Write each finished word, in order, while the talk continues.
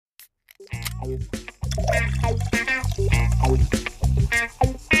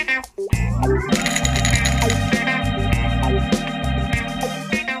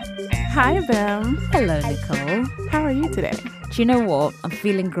Hi, Bim. Hello, Nicole. How are you today? Do you know what? I'm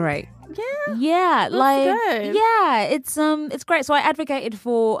feeling great. Yeah. Yeah, Good. yeah, it's great. So I advocated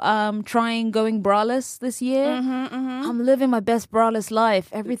for trying going braless this year. I'm living my best braless life.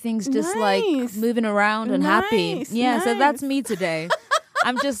 Everything's just like Nice. moving around and happy. Nice, Yeah, so nice. that's me today.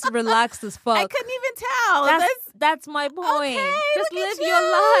 I'm just relaxed as fuck. I couldn't even tell. That's my point. Okay, Just look at live you.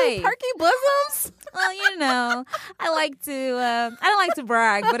 your life. Perky bosoms. Well, you know, I don't like to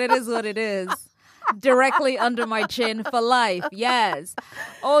brag, but it is what it is. Directly under my chin for life. Yes.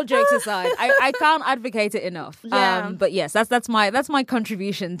 All jokes aside, I can't advocate it enough. Yeah. But yes, that's my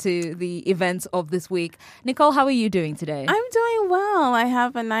contribution to the events of this week. Nicole, how are you doing today? I'm doing well. I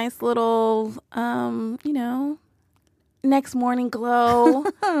have a nice little, next morning glow,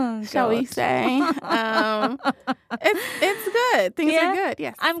 shall we say. It's good. Things are good.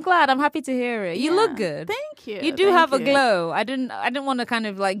 Yes. I'm glad. I'm happy to hear it. You look good. Thank you. You do Thank have a you. glow. I didn't want to kind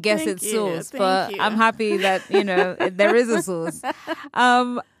of like guess Thank its you. source, Thank but you. I'm happy that, there is a source.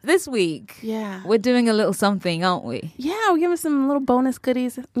 This week, Yeah. we're doing a little something, aren't we? Yeah, we're giving some little bonus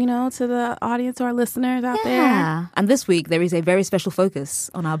goodies, to the audience, to our listeners out there. And this week, there is a very special focus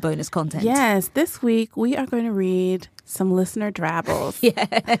on our bonus content. Yes, this week we are going to read some listener drabbles.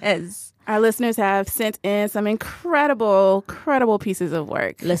 Yes. Our listeners have sent in some incredible pieces of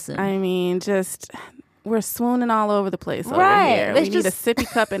work. Listen. I mean, we're swooning all over the place over Right. here. There's We need a just- sippy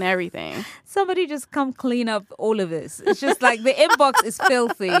cup and everything. Somebody just come clean up all of this. It's just like the inbox is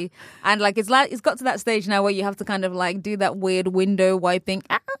filthy. And like it's got to that stage now where you have to kind of like do that weird window wiping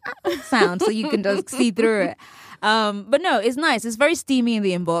sound so you can just see through it. But no, it's nice. It's very steamy in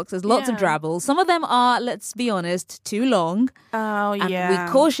the inbox. There's lots of Yeah. drabbles. Some of them are, let's be honest, too long. Oh, And yeah.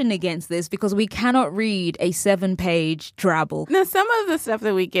 we caution against this because we cannot read a 7-page drabble. Now, some of the stuff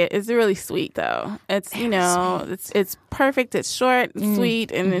that we get is really sweet, though. It's, it's perfect. It's short, Mm.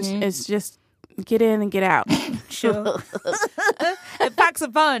 sweet, and it's just get in and get out. Sure. It packs a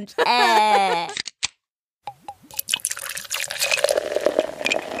punch. Eh.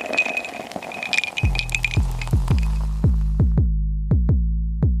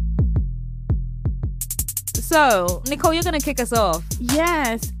 So, Nicole, you're going to kick us off.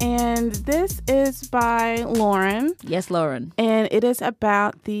 Yes, and this is by Lauren. Yes, Lauren. And it is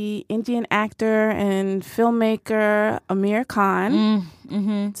about the Indian actor and filmmaker Amir Khan.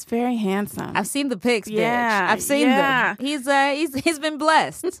 It's very handsome. I've seen the pics, bitch. Yeah, I've seen yeah. them. He's been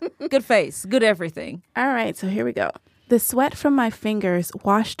blessed. Good face, good everything. All right, so here we go. The sweat from my fingers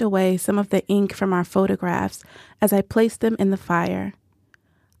washed away some of the ink from our photographs as I placed them in the fire.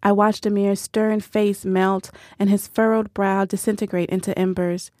 I watched Amir's stern face melt and his furrowed brow disintegrate into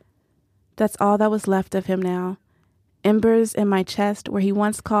embers. That's all that was left of him now. Embers in my chest where he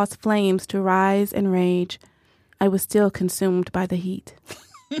once caused flames to rise and rage. I was still consumed by the heat.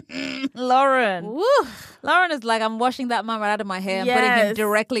 Lauren. Woo. Lauren is like, I'm washing that man right out of my hair and putting him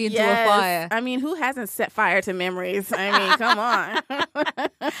directly into a fire. I mean, who hasn't set fire to memories? I mean, come on.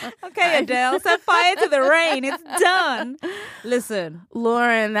 Okay, Adele, set fire to the rain. It's done. Listen.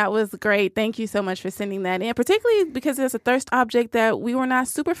 Lauren, that was great. Thank you so much for sending that in, particularly because it's a thirst object that we were not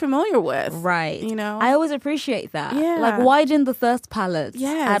super familiar with. Right. I I always appreciate that. Yeah. Like, widen the thirst palettes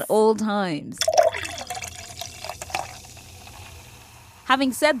Yes. at all times.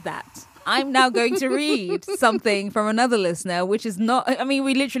 Having said that, I'm now going to read something from another listener, which is not, I mean,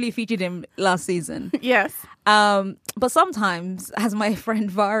 we literally featured him last season. Yes. But sometimes, as my friend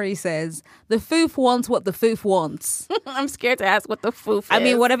Vari says, the foof wants what the foof wants. I'm scared to ask what the foof is. I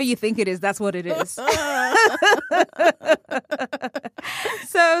mean, whatever you think it is, that's what it is.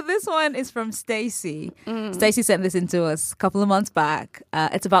 So this one is from Stacey. Stacey sent this in to us a couple of months back.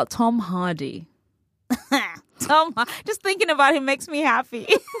 It's about Tom Hardy. Just thinking about him makes me happy.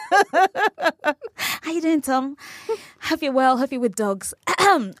 How you doing, Tom? Hope you're well. Hope you're with dogs.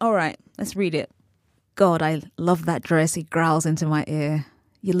 All right, let's read it. God, I love that dress. He growls into my ear.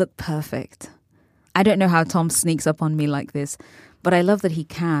 You look perfect. I don't know how Tom sneaks up on me like this, but I love that he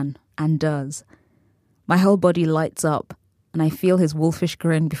can and does. My whole body lights up, and I feel his wolfish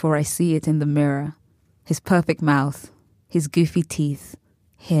grin before I see it in the mirror. His perfect mouth, his goofy teeth,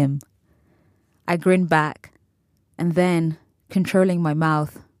 him. I grin back, and then, controlling my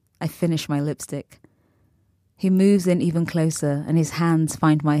mouth, I finish my lipstick. He moves in even closer, and his hands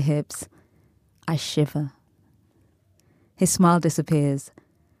find my hips. I shiver. His smile disappears,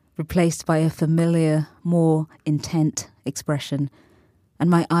 replaced by a familiar, more intent expression, and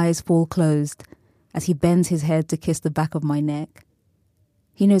my eyes fall closed as he bends his head to kiss the back of my neck.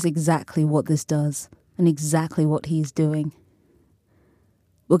 He knows exactly what this does and exactly what he is doing.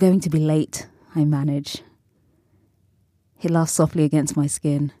 We're going to be late, I manage. He laughs softly against my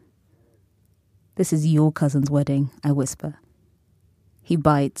skin. This is your cousin's wedding, I whisper. He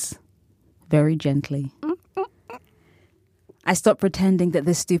bites, very gently. I stop pretending that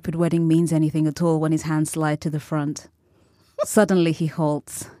this stupid wedding means anything at all when his hands slide to the front. Suddenly he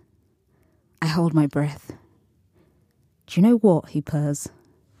halts. I hold my breath. Do you know what? He purrs.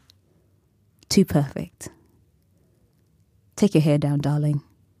 Too perfect. Take your hair down, darling.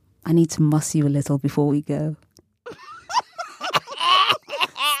 I need to muss you a little before we go.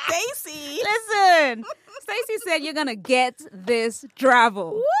 Stacy! Listen! Stacy said you're going to get this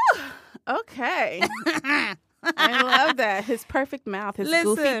travel. Woo! Okay. I love that. His perfect mouth, his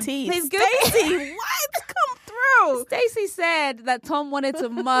goofy teeth. His Stacy, what? Come through. Stacy said that Tom wanted to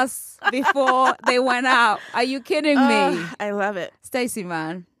muss before they went out. Are you kidding me? I love it. Stacy,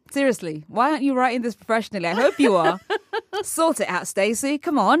 man. Seriously, why aren't you writing this professionally? I hope you are. Sort it out, Stacy.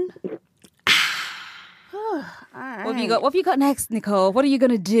 Come on. All right. What have you got next, Nicole? What are you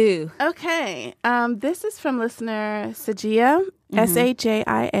going to do? Okay. This is from listener Sajia, Sajia.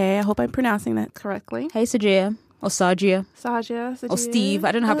 I hope I'm pronouncing that correctly. Hey, Sajia. Or Sajia. Sajia. Or Steve.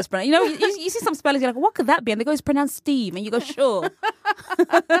 I don't know how it's pronounced. You know, you see some spellings, you're like, what could that be? And they go, it's pronounced Steve. And you go, sure.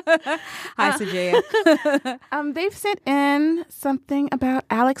 Hi, Sajia. They've sent in something about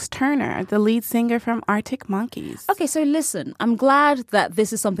Alex Turner, the lead singer from Arctic Monkeys. Okay, so listen, I'm glad that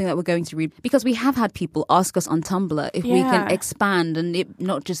this is something that we're going to read because we have had people ask us on Tumblr if we can expand and it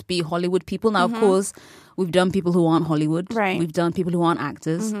not just be Hollywood people. Now, of course, we've done people who aren't Hollywood. Right. We've done people who aren't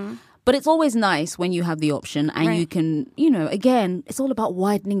actors. But it's always nice when you have the option and you can, you know, again, it's all about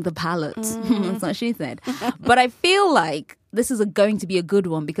widening the palette. That's what she said. But I feel like this is going to be a good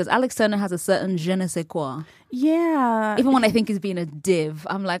one because Alex Turner has a certain je ne sais quoi. Yeah. Even when I think he's being a div,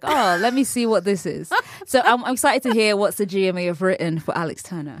 I'm like, oh, let me see what this is. So I'm excited to hear what Sajia may have written for Alex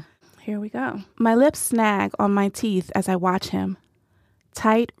Turner. Here we go. My lips snag on my teeth as I watch him.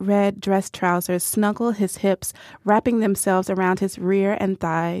 Tight red dress trousers snuggle his hips, wrapping themselves around his rear and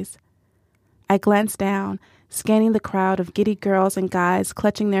thighs. I glance down, scanning the crowd of giddy girls and guys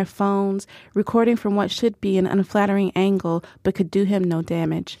clutching their phones, recording from what should be an unflattering angle but could do him no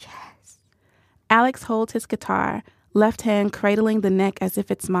damage. Yes. Alex holds his guitar, left hand cradling the neck as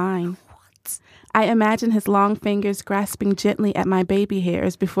if it's mine. What? I imagine his long fingers grasping gently at my baby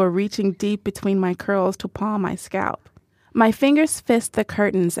hairs before reaching deep between my curls to palm my scalp. My fingers fist the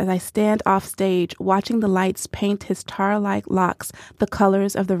curtains as I stand off stage, watching the lights paint his tar-like locks the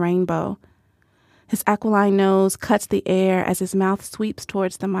colors of the rainbow. His aquiline nose cuts the air as his mouth sweeps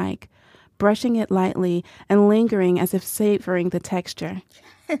towards the mic, brushing it lightly and lingering as if savoring the texture.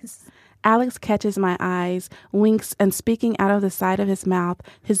 Yes. Alex catches my eyes, winks, and speaking out of the side of his mouth,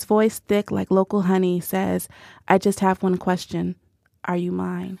 his voice thick like local honey, says, I just have one question. Are you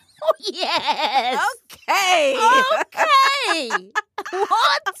mine? Oh, yes. Okay.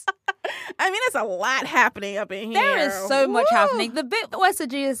 What? I mean, there's a lot happening up in here. There is so much happening. The bit where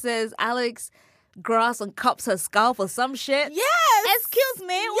Sajia says Alex grasps and cups her scalp or some shit. Yes. Excuse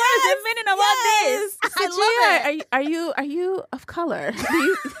me. What is the meaning about this? I love it. Are you of color?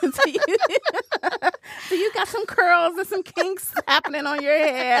 Do you got some curls and some kinks happening on your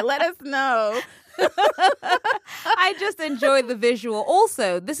hair? Let us know. I just enjoy the visual.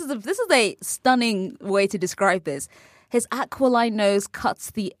 Also, this is a stunning way to describe this. His aquiline nose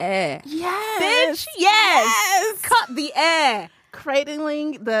cuts the air. Yes. Bitch, yes. Cut the air.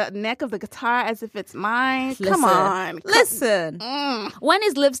 Cradling the neck of the guitar as if it's mine. Come on. Listen. When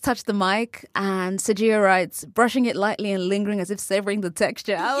his lips touch the mic and Sajia writes, brushing it lightly and lingering as if savoring the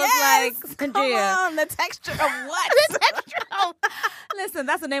texture. I was like, Sajia. Come on, the texture of what? The texture of... Listen,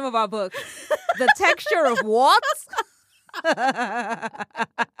 that's the name of our book. The texture of what?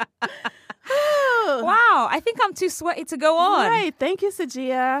 Wow, I think I'm too sweaty to go on. Right, thank you,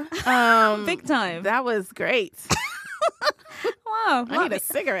 Sajia. Big time. That was great. Wow. I need a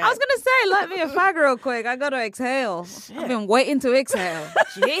cigarette. I was going to say, light me a fag real quick. I got to exhale. Shit. I've been waiting to exhale.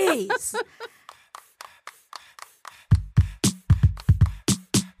 Jeez.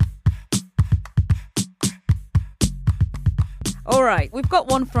 All right. We've got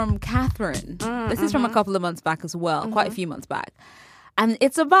one from Catherine. This is from a couple of months back as well. Quite a few months back. And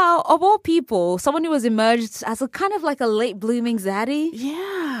it's about, of all people, someone who has emerged as a kind of like a late blooming zaddy.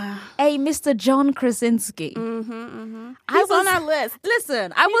 Yeah. A Mr. John Krasinski. He's on our list.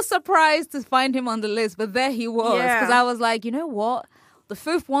 Listen, I was surprised to find him on the list, but there he was. Because I was like, you know what? The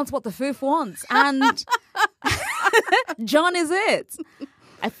foof wants what the foof wants. And John is it.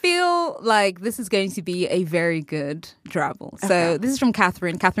 I feel like this is going to be a very good drabble. So this is from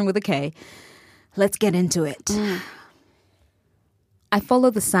Catherine with a K. Let's get into it. I follow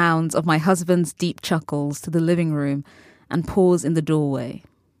the sounds of my husband's deep chuckles to the living room and pause in the doorway.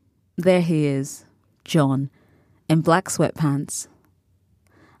 There he is, John, in black sweatpants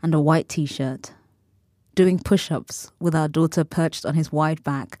and a white t-shirt, doing push-ups with our daughter perched on his wide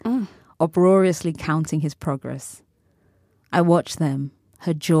back, uproariously counting his progress. I watch them,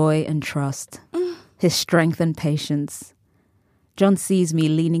 her joy and trust, his strength and patience. John sees me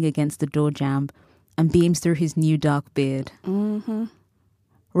leaning against the door jamb and beams through his new dark beard.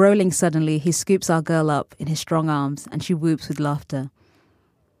 Rolling suddenly, he scoops our girl up in his strong arms and she whoops with laughter.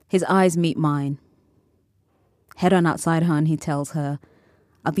 His eyes meet mine. Head on outside, hon, he tells her.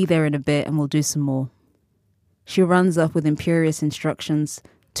 I'll be there in a bit and we'll do some more. She runs up with imperious instructions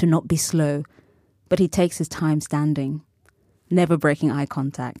to not be slow, but he takes his time standing, never breaking eye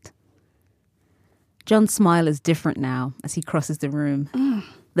contact. John's smile is different now as he crosses the room.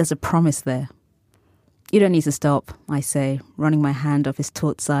 There's a promise there. You don't need to stop, I say, running my hand off his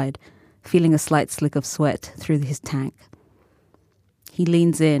taut side, feeling a slight slick of sweat through his tank. He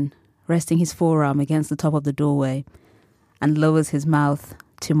leans in, resting his forearm against the top of the doorway, and lowers his mouth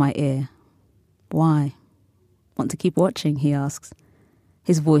to my ear. Why? Want to keep watching, he asks.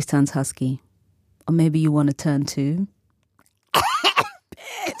 His voice turns husky. Or maybe you want to turn too?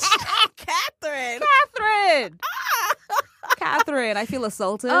 Bitch. Catherine. Catherine, I feel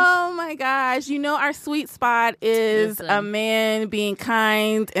assaulted. Oh my gosh. You know, our sweet spot is a man being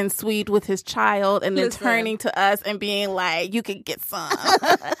kind and sweet with his child and then turning to us and being like, you could get some.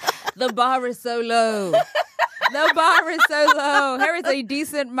 The bar is so low. The bar is so low. Here is a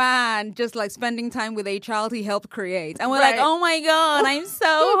decent man just like spending time with a child he helped create. And we're like, oh my God, I'm so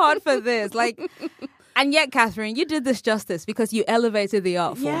hot for this. Like, and yet, Catherine, you did this justice because you elevated the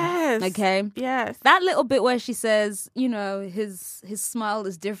art form. Yes. Okay? Yes. That little bit where she says, you know, his smile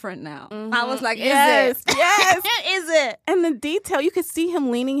is different now. I was like, is yes. it? Yes. Is it? And the detail, you could see him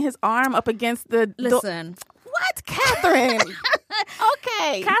leaning his arm up against the Listen. What, Catherine?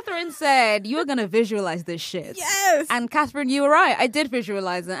 Okay. Catherine said, you were going to visualize this shit. Yes. And Catherine, you were right. I did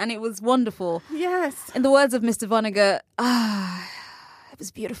visualize it and it was wonderful. Yes. In the words of Mr. Vonnegut, it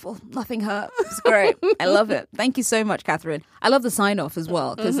was beautiful. Nothing hurt. It was great. I love it. Thank you so much, Catherine. I love the sign off as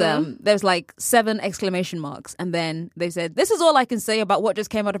well because there's like 7 exclamation marks. And then they said, this is all I can say about what just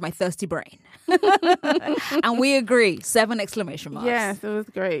came out of my thirsty brain. And we agree. 7 exclamation marks. Yes, it was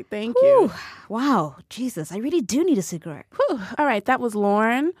great. Thank you. Wow. Jesus, I really do need a cigarette. All right. That was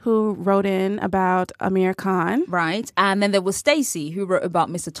Lauren who wrote in about Amir Khan. Right. And then there was Stacey who wrote about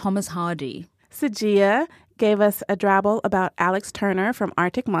Mr. Thomas Hardy. Sajia gave us a drabble about Alex Turner from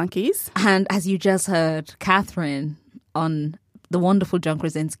Arctic Monkeys. And as you just heard, Catherine on the wonderful John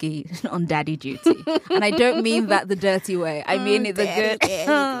Krasinski on Daddy Duty. And I don't mean that the dirty way. I mean it the good.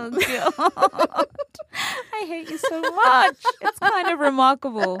 Oh, God. I hate you so much. It's kind of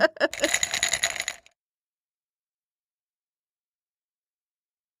remarkable.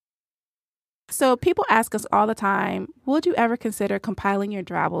 So people ask us all the time, would you ever consider compiling your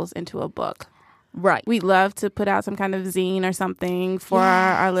drabbles into a book? Right. We'd love to put out some kind of zine or something for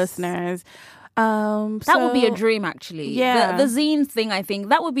our listeners. That would be a dream, actually. Yeah. The zine thing, I think,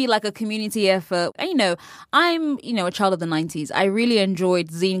 that would be like a community effort. And, you know, I'm, a child of the 90s. I really enjoyed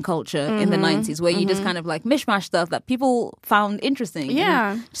zine culture in the 90s where you just kind of like mishmash stuff that people found interesting.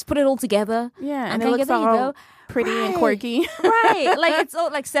 Yeah. Just put it all together. Yeah. And it looks all pretty and quirky. Right. Like it's all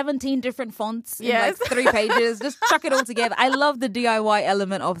like 17 different fonts in like 3 pages. Just chuck it all together. I love the DIY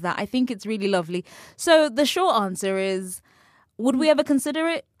element of that. I think it's really lovely. So the short answer is, would we ever consider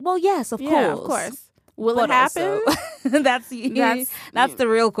it? Well, yes, of course. Yeah, of course. Will it happen? That's the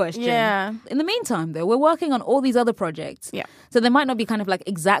real question. Yeah. In the meantime, though, we're working on all these other projects. Yeah. So they might not be kind of like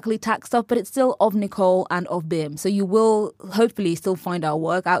exactly tax stuff, but it's still of Nicole and of Bim. So you will hopefully still find our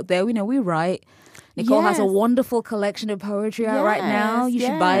work out there. We write. Nicole has a wonderful collection of poetry out right now. You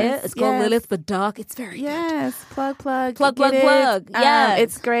should buy it. It's called Lilith but Dark. It's very good. Plug. Plug. Yeah.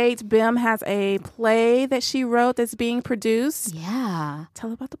 It's great. Bim has a play that she wrote that's being produced. Yeah.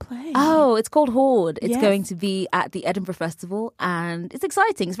 Tell about the play. Oh, it's called Horde. It's going to be at the Edinburgh Festival and it's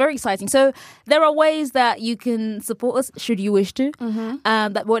exciting. It's very exciting. So there are ways that you can support us should you wish to.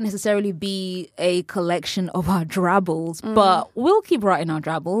 That won't necessarily be a collection of our drabbles, but we'll keep writing our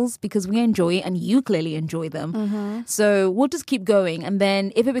drabbles because we enjoy it and you do clearly enjoy them. So we'll just keep going. And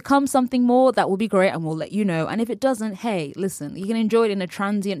then if it becomes something more, that will be great and we'll let you know. And if it doesn't, hey, listen, you can enjoy it in a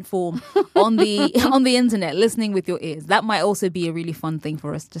transient form on the internet, listening with your ears. That might also be a really fun thing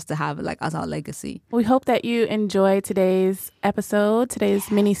for us just to have like as our legacy. We hope that you enjoyed today's episode, today's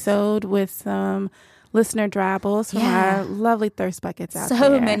mini-sode with some listener drabbles from our lovely thirst buckets out there.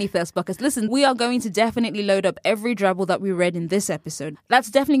 So many thirst buckets. Listen, we are going to definitely load up every drabble that we read in this episode.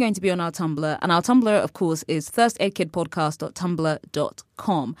 That's definitely going to be on our Tumblr. And our Tumblr, of course, is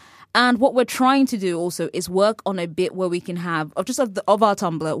thirstaidkitpodcast.tumblr.com. And what we're trying to do also is work on a bit where we can have, of our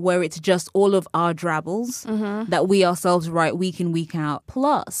Tumblr, where it's just all of our drabbles that we ourselves write week in, week out,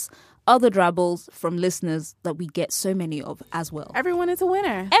 plus other drabbles from listeners that we get so many of as well. Everyone is a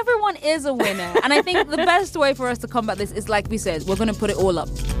winner. Everyone is a winner. And I think the best way for us to combat this is, like we said, we're going to put it all up.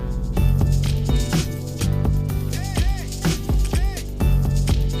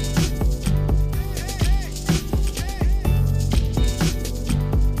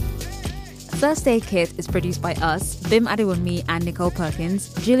 First Aid Kit is produced by us, Bim Adewumi and Nicole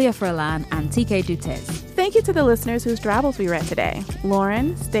Perkins, Julia Furlan and TK Dutes. Thank you to the listeners whose drabbles we read today.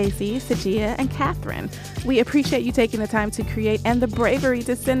 Lauren, Stacy, Sajia, and Catherine. We appreciate you taking the time to create and the bravery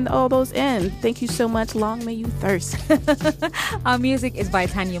to send all those in. Thank you so much. Long may you thirst. Our music is by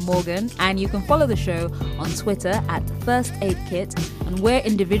Tanya Morgan, and you can follow the show on Twitter at First Aid Kit, and we're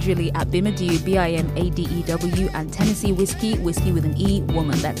individually at Bimadew, Bimadew, and Tennessee Whiskey with an E,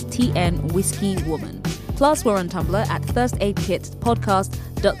 Woman. That's TN Whiskey Woman. Plus, we're on Tumblr at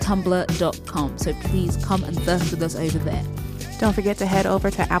thirstaidkitpodcast.tumblr.com. So please come and thirst with us over there. Don't forget to head over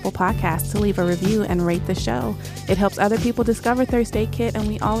to Apple Podcasts to leave a review and rate the show. It helps other people discover Thirst Aid Kit, and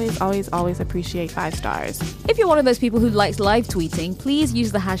we always appreciate 5 stars. If you're one of those people who likes live tweeting, please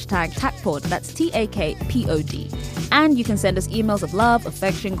use the hashtag TACPOD. That's TAKPOD. And you can send us emails of love,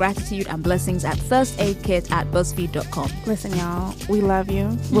 affection, gratitude, and blessings at thirstaidkit@buzzfeed.com. Listen, y'all, we love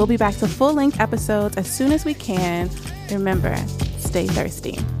you. We'll be back to full-length episodes as soon as we can. Remember, stay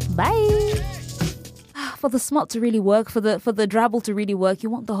thirsty. Bye. For the smut to really work, for the drabble to really work,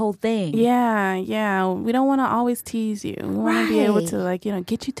 you want the whole thing. Yeah. We don't want to always tease you. We want to be able to,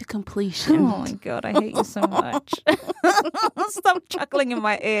 get you to completion. Oh my God, I hate you so much. Stop chuckling in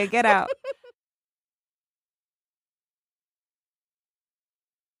my ear. Get out.